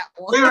knew that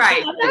one. You're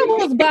right. That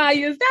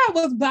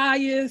was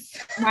biased.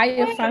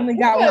 Maya finally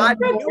got one. I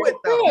knew it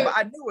though.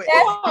 I knew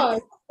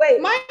it. Wait,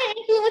 Maya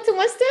Angelou went to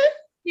Winston?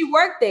 She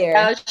worked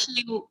there.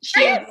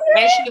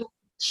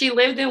 She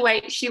lived on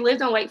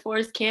Wake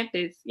Forest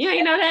campus.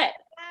 You know that?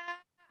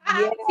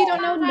 Yeah. You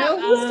don't know no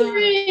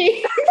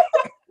history.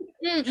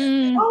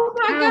 Oh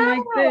my God.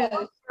 Like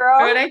this.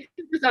 Girl, they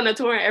took us on the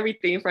tour and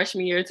everything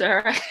freshman year to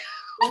her.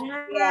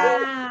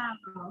 Yeah,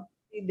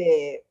 she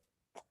did.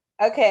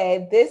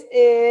 Okay, this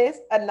is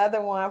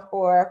another one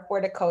for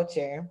the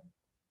culture.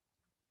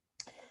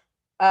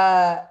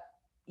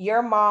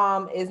 Your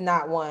mom is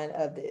not one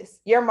of this.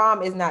 Your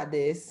mom is not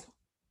this.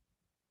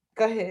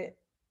 Go ahead.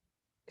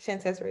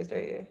 Shantes raised her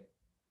ear.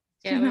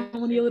 She's not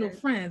one of your little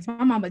friends.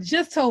 My mama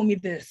just told me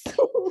this.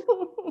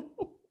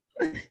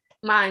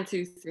 Mine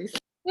too, sis.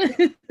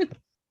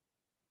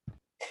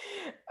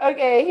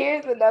 Okay,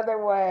 here's another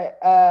one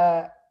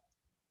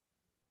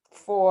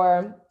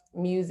for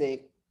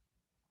music.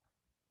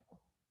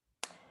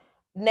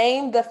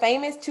 Name the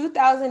famous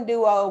 2000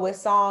 duo with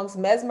songs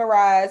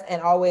Mesmerize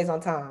and Always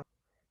on Time.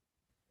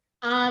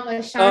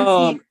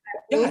 Ashanti.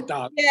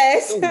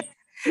 Yes.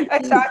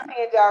 Ashanti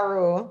and Ja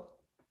Rule.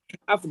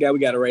 I forgot we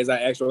got to raise our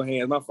actual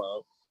hands. My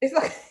fault. It's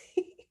okay.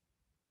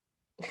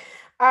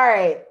 All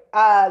right.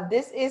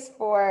 This is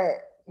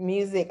for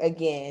music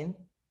again.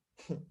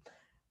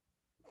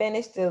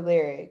 Finish the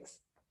lyrics.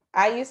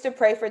 I used to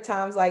pray for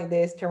times like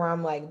this to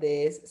rhyme like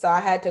this, so I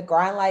had to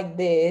grind like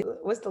this.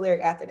 What's the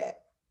lyric after that?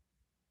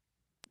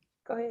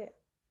 Go ahead.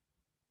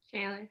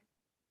 Chandler.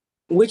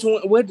 Which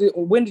one?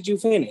 When did you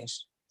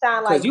finish?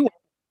 Shine like You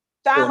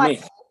shine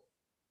like.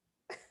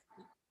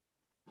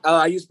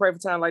 I used to pray for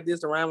time like this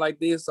to rhyme like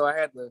this, so I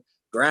had to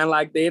grind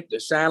like that to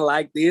shine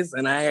like this,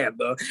 and I had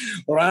to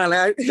rhyme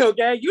like.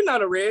 Okay, you know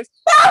the rest.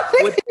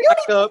 With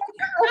the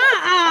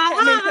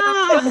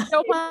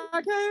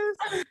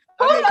podcast.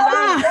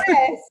 I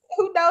mean,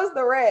 Who knows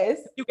the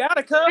rest? you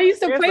gotta come. I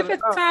used to pray Yes,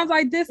 for times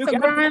like this You to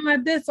gotta- grind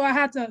like this, so I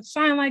had to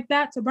shine like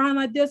that to grind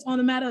like this on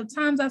the matter of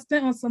times I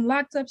spent on some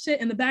locked up shit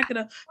in the back of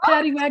the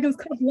paddy wagons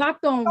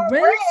locked on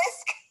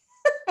risk.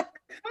 Come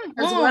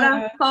That's what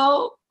I'm on.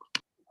 told.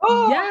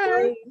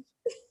 Yes.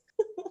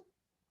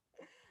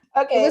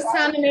 Okay. It was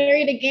time to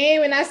marry the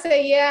game, and I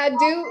said, "Yeah, I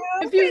do."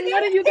 If you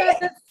wanted, you got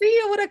to see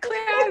it with a clear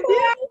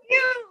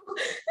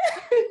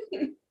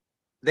eye.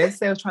 They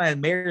said I was trying to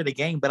marry the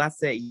game, but I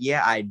said,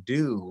 yeah, I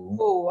do.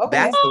 Ooh, okay.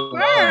 That's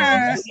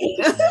the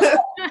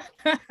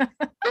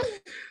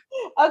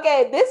one.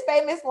 Okay, this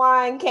famous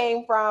line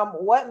came from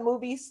what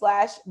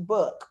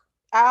movie/book?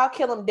 I'll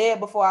kill him dead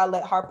before I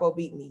let Harpo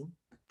beat me.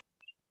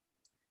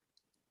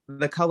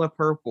 The Color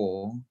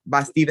Purple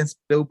by Steven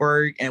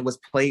Spielberg, and it was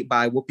played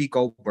by Whoopi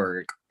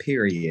Goldberg.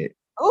 Period.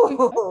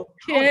 Ooh.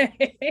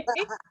 Okay.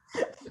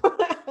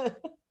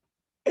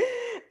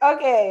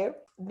 Okay,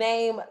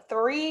 name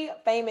 3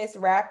 famous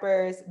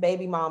rappers,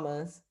 baby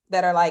mamas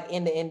that are like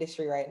in the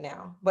industry right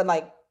now. But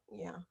like,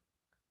 yeah.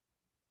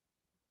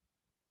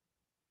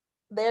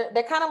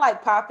 They're kind of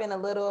like popping a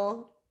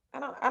little.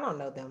 I don't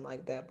know them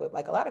like that, but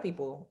like a lot of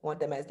people want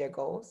them as their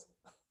goals.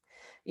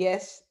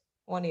 Yes,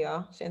 one of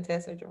y'all,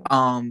 Shantes or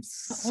Jerome.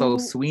 So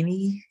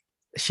Sweeney,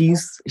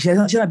 she's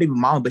not a baby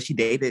mama, but she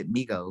dated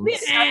Migos.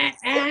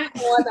 The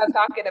ones I'm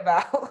talking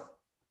about.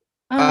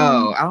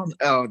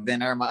 Then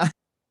never mind.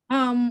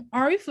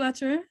 Ari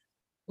Fletcher,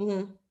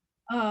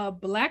 Mm-hmm.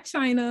 Black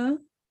China,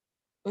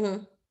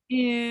 Mm-hmm.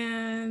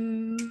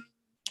 and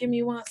give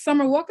me one.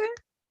 Summer Walker.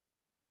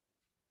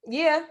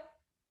 Yeah,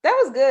 that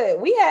was good.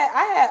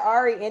 I had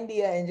Ari,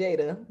 India, and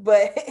Jada,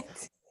 but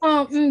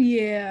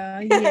Yeah.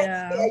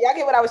 y'all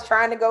get what I was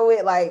trying to go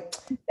with. Like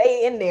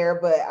they in there,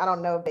 but I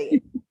don't know if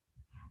they.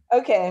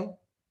 Okay.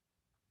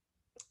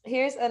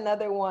 Here's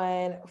another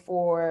one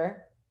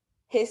for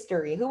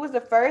history. Who was the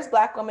first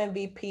Black woman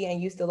VP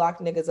and used to lock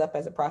niggas up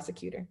as a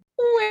prosecutor?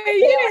 Wait,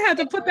 you didn't have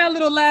to put that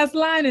little last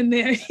line in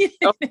there.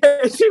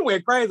 Okay, she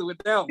went crazy with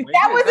that one.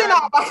 That wasn't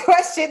all my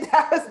question.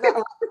 That was not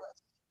my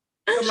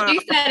Come She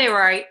on. said it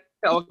right.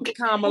 Oh,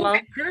 Kamala,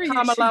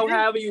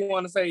 however you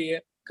want to say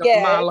it.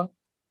 Yeah. Kamala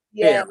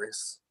Yeah.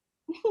 Harris.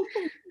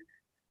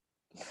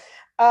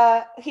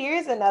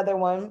 Here's another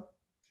one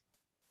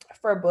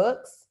for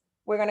books.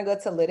 We're gonna go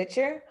to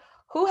literature.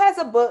 Who has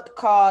a book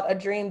called A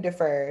Dream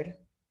Deferred?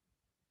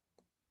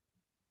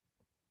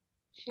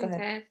 Go ahead.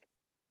 Fantastic.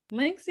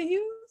 Langston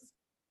Hughes.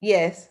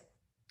 Yes.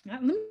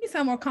 Let me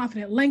sound more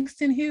confident.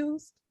 Langston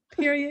Hughes.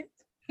 Period.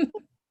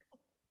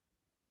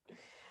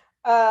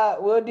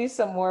 We'll do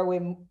some more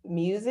with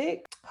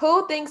music.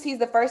 Who thinks he's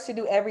the first to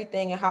do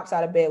everything and hops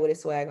out of bed with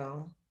his swag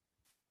on?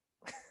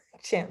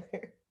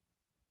 Chandler.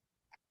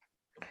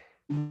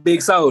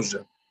 Big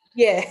Soldier.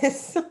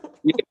 Yes.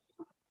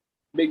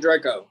 Big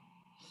Draco.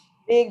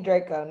 Big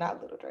Draco,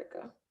 not little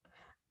Draco.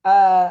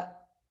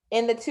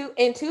 In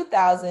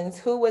 2000s,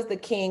 who was the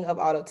king of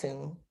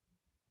autotune?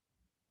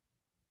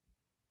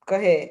 Go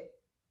ahead.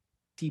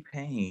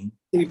 T-Pain.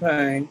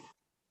 T-Pain.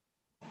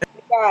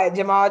 All right,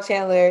 Jamal,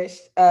 Chandler,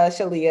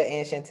 Shalia,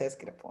 and Shantes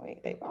get a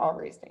point. They've all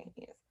raised their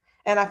hands.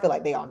 And I feel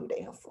like they all knew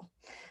they hustle.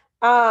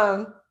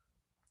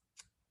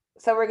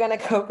 So we're gonna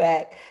go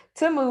back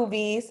to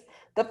movies.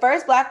 The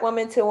first Black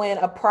woman to win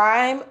a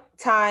Prime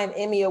Time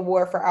Emmy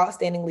Award for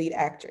Outstanding Lead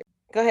Actress.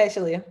 Go ahead,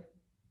 Shalia.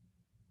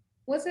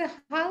 Was it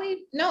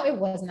Holly? No, it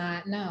was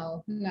not.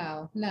 No.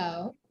 Not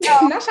y'all.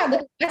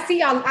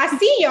 I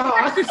see y'all.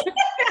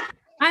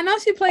 I know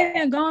she played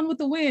in Gone with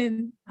the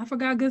Wind. I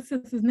forgot good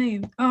sister's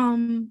name.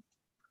 Y'all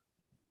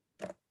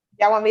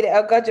want me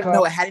to go, Jamal?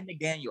 No, Hattie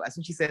McDaniel. I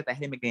think she said that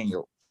Hattie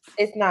McDaniel.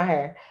 It's not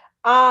her.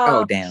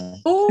 Oh, damn.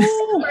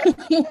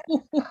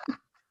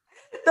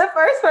 The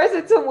first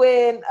person to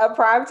win a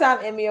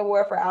Primetime Emmy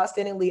Award for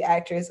Outstanding Lead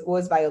Actress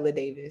was Viola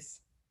Davis.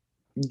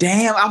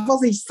 Damn, I was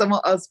thinking someone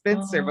else,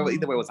 Spencer, but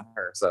either way, it wasn't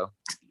her. So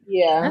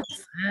Yeah.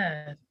 That's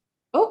sad.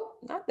 Oh,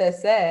 not that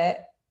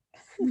sad.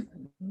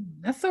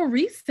 That's so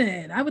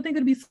recent. I would think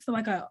it'd be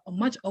like a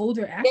much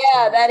older actor.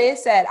 Yeah, that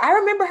is sad. I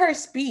remember her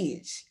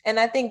speech, and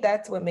I think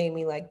that's what made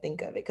me like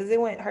think of it because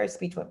her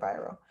speech went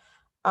viral.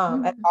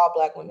 As all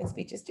Black women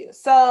speeches do.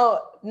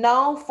 So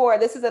known for,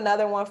 this is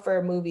another one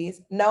for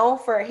movies, known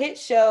for a hit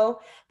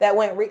show that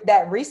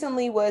that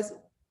recently was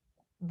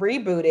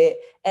rebooted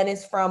and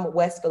is from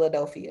West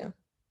Philadelphia.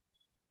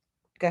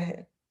 Go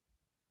ahead.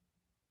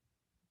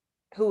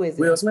 Who is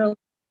it? Will Smith.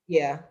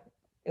 Yeah,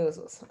 it was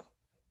Will Smith.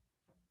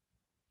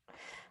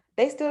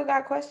 They still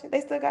got questions.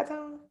 They still got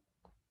time.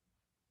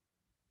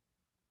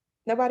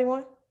 Nobody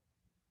won.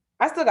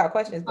 I still got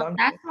questions, but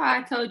That's why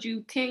I told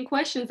you 10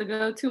 questions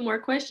ago, 2 more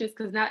questions,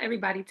 because not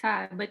everybody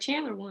tied, but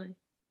Chandler won.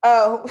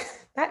 Oh,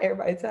 not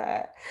everybody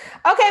tied.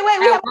 Okay, wait,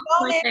 we have a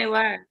bonus. They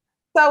were.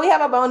 So we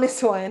have a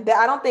bonus one that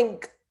I don't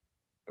think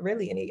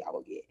really any of y'all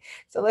will get.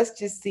 So let's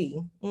just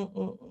see.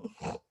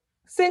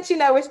 Since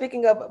we're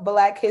speaking of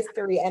Black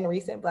history and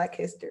recent Black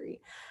history,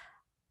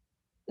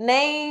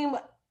 I'm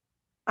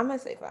gonna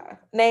say 5.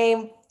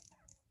 Name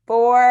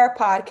 4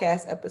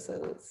 podcast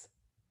episodes.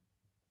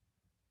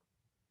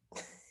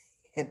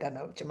 I don't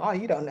know. Jamal,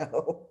 you don't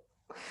know.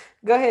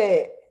 Go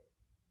ahead.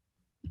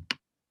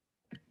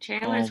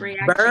 Chandler's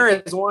reaction.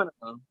 Burr is one of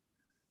them.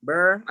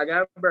 Burr, I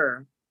got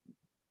Burr.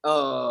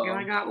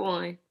 I got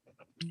one.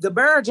 The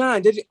Burr,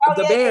 John, did you? Oh,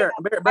 the yeah,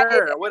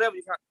 Burr, whatever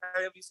you call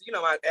it, you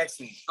know my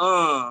accent.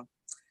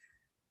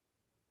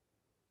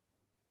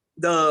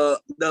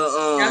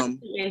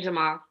 And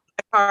Jamal.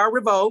 Car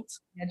revoked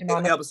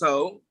Jamal.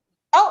 episode.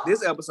 Oh,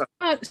 This episode.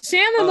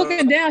 Chandler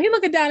looking down. He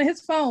looking down at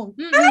his phone.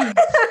 My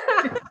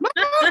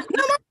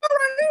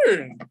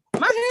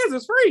hands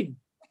is free.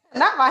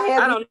 not my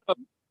hands. I don't know.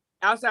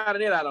 Outside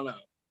of that, I don't know.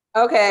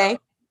 Okay.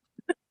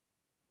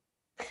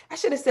 I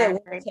should have said.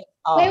 Wait.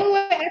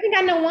 I think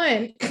I know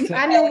one.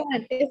 I know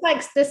one. It's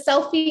like the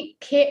selfie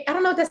kit. I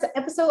don't know if that's an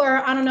episode or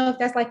I don't know if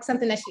that's like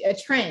something that's a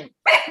trend.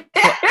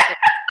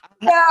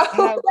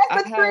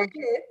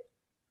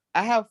 I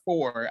have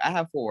four.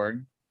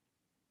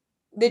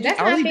 Did you?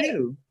 I really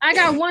do. I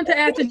got one to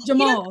add to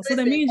Jamal, so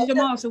that means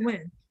Jamal should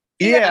win.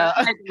 Yeah.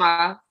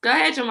 Go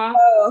ahead, Jamal.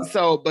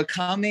 So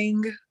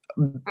becoming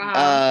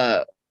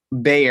Uh-huh.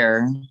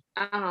 Bear,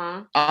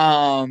 Uh-huh.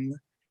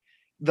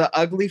 the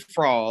ugly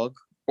frog,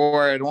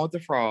 or the one with the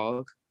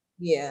frog.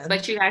 Yeah.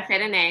 But you guys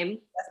said a name.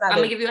 That's not I'm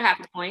gonna give you a half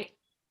a point.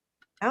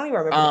 I don't even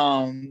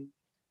remember.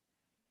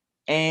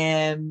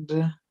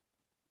 And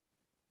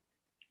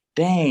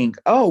dang,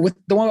 with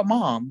the one with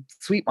mom,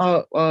 sweet,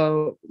 there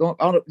was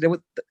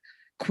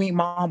Queen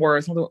Mom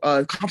or something.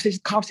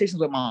 Conversations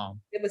with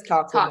mom. It was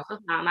talks. Talks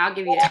with mom. I'll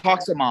give you that.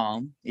 Talks with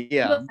mom.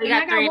 Yeah. Look, You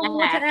I got got 3 one and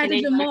more a to half. add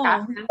to Can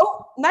Jamal. you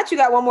Oh, not you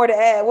got one more to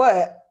add.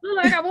 What?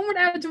 Look, I got one more to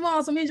add to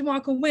Jamal, so me and Jamal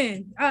can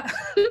win. The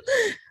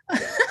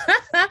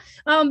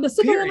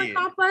Superwoman Period.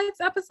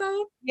 Complex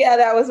episode. Yeah,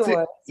 that was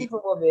one.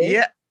 Superwoman.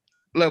 Yeah.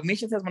 Look,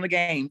 Misha says won the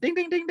game. Ding,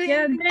 ding, ding, ding.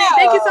 Yeah,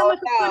 thank you so much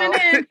for No.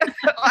 tuning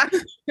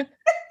in.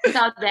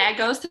 So that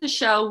goes to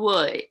show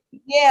what?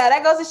 Yeah,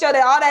 that goes to show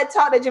that all that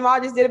talk that Jamal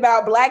just did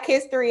about Black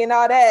history and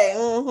all that.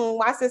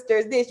 My sister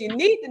is this. You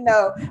need to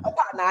know. Oh,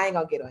 no, I ain't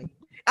gonna get on you.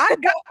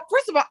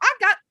 First of all, I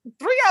got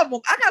 3 of them.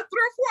 I got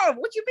 3 or 4 of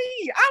them. What you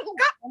mean? I'm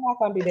not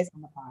gonna do this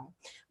on the pod.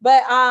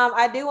 But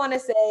I do want to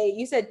say,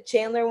 you said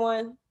Chandler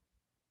won.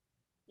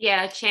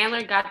 Yeah,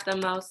 Chandler got the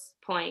most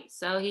points,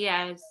 so he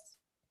has.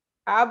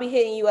 I'll be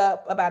hitting you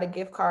up about a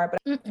gift card.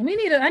 But I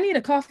need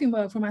a coffee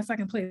mug for my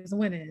second place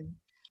winning.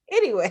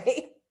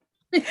 anyway,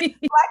 like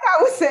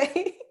I was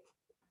saying,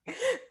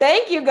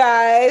 thank you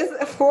guys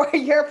for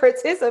your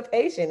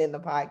participation in the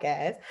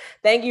podcast.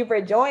 Thank you for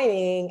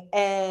joining.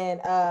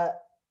 And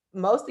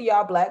most of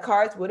y'all Black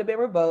cards would have been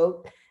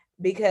revoked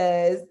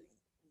because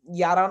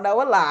y'all don't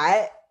know a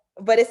lot.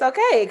 But it's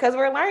okay because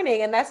we're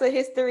learning, and that's what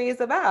history is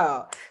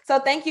about. So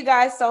thank you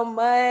guys so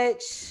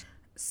much.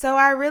 So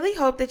I really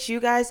hope that you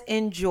guys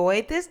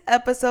enjoyed this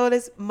episode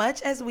as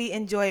much as we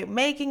enjoyed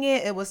making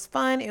it. It was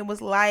fun. It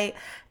was light.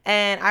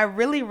 And I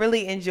really,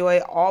 really enjoy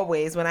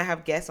always when I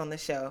have guests on the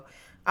show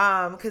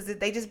because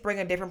they just bring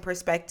a different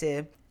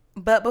perspective.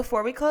 But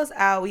before we close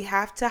out, we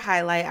have to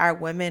highlight our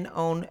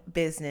women-owned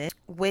business,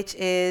 which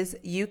is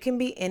You Can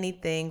Be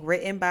Anything,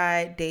 written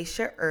by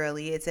Daisha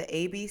Early. It's an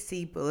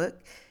ABC book.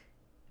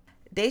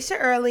 Daisha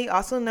Early,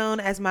 also known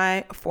as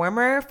my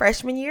former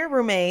freshman year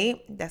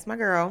roommate, that's my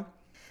girl.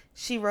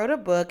 She wrote a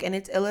book and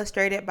it's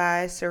illustrated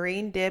by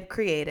Serene Dib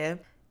Creative.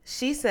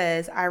 She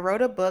says, I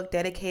wrote a book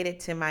dedicated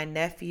to my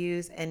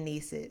nephews and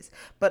nieces,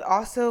 but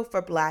also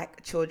for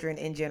Black children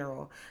in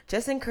general,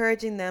 just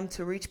encouraging them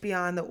to reach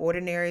beyond the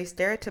ordinary,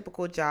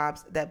 stereotypical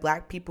jobs that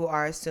Black people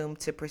are assumed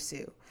to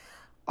pursue,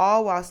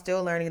 all while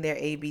still learning their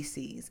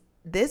ABCs.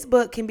 This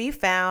book can be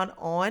found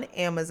on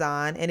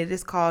Amazon and it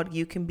is called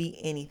You Can Be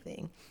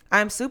Anything.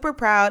 I'm super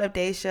proud of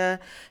Daisha.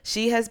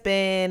 She has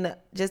been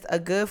just a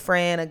good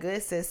friend, a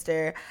good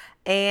sister,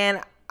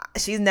 and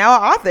she's now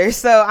an author.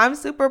 So I'm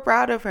super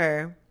proud of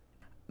her.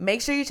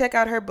 Make sure you check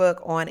out her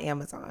book on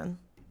Amazon.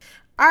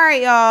 All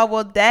right, y'all.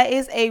 Well, that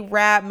is a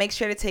wrap. Make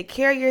sure to take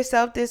care of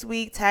yourself this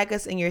week. Tag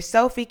us in your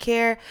selfie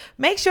care.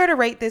 Make sure to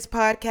rate this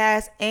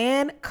podcast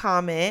and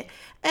comment.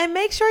 And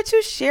make sure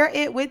to share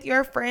it with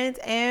your friends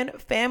and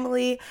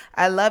family.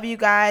 I love you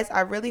guys.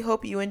 I really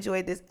hope you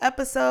enjoyed this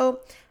episode.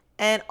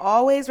 And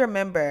always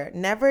remember,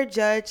 never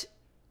judge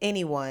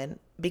anyone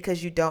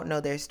because you don't know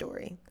their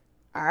story.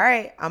 All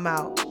right, I'm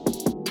out.